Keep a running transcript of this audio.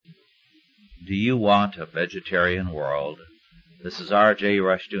Do you want a vegetarian world? This is R.J.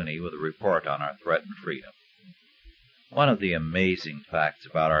 Rushdoony with a report on our threatened freedom. One of the amazing facts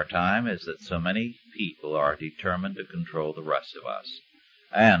about our time is that so many people are determined to control the rest of us,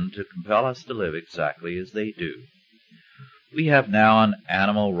 and to compel us to live exactly as they do. We have now an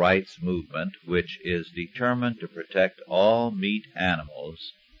animal rights movement which is determined to protect all meat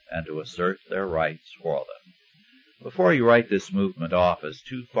animals and to assert their rights for them. Before you write this movement off as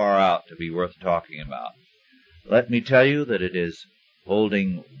too far out to be worth talking about, let me tell you that it is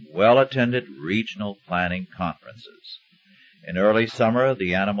holding well-attended regional planning conferences. In early summer,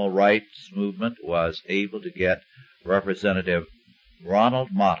 the animal rights movement was able to get Representative Ronald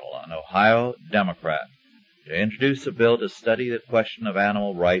Mottle, an Ohio Democrat, to introduce a bill to study the question of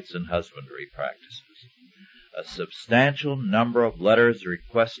animal rights and husbandry practices. A substantial number of letters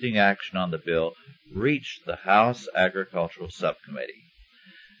requesting action on the bill reached the House Agricultural Subcommittee.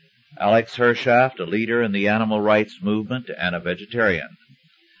 Alex Hershaft, a leader in the animal rights movement and a vegetarian,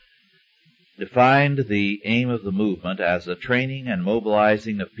 defined the aim of the movement as the training and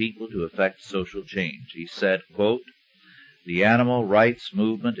mobilizing of people to effect social change. He said, quote, "The animal rights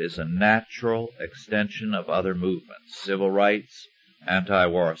movement is a natural extension of other movements, civil rights,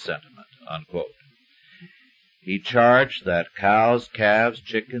 anti-war sentiment," unquote. He charged that cows, calves,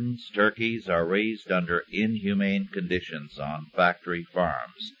 chickens, turkeys are raised under inhumane conditions on factory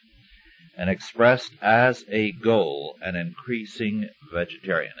farms, and expressed as a goal an increasing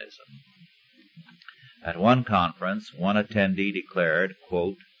vegetarianism. At one conference, one attendee declared,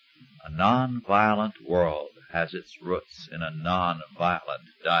 quote, "A non-violent world has its roots in a non-violent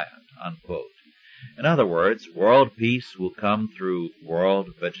diet," unquote. In other words, world peace will come through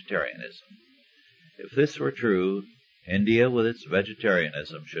world vegetarianism. If this were true, India with its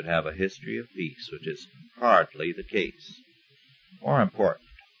vegetarianism should have a history of peace, which is hardly the case. More important,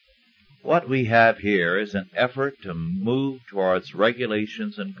 what we have here is an effort to move towards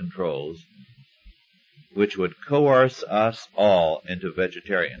regulations and controls which would coerce us all into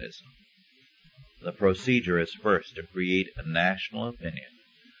vegetarianism. The procedure is first to create a national opinion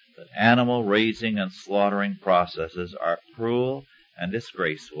that animal raising and slaughtering processes are cruel and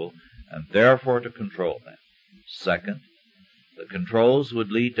disgraceful, and therefore to control them. Second, the controls would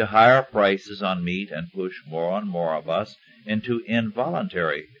lead to higher prices on meat and push more and more of us into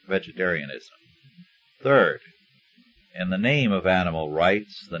involuntary vegetarianism. Third, in the name of animal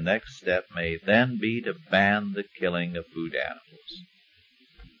rights, the next step may then be to ban the killing of food animals.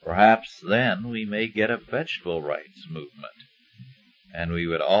 Perhaps then we may get a vegetable rights movement, and we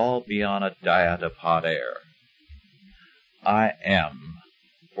would all be on a diet of hot air. I am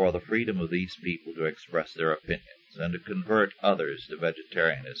for the freedom of these people to express their opinions and to convert others to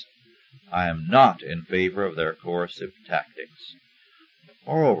vegetarianism. I am not in favor of their coercive tactics.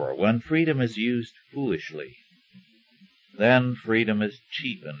 Moreover, when freedom is used foolishly, then freedom is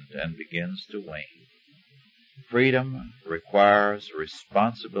cheapened and begins to wane. Freedom requires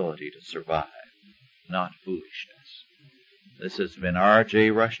responsibility to survive, not foolishness. This has been R.J.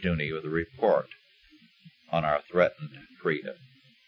 Rushdoony with a report on our threatened freedom.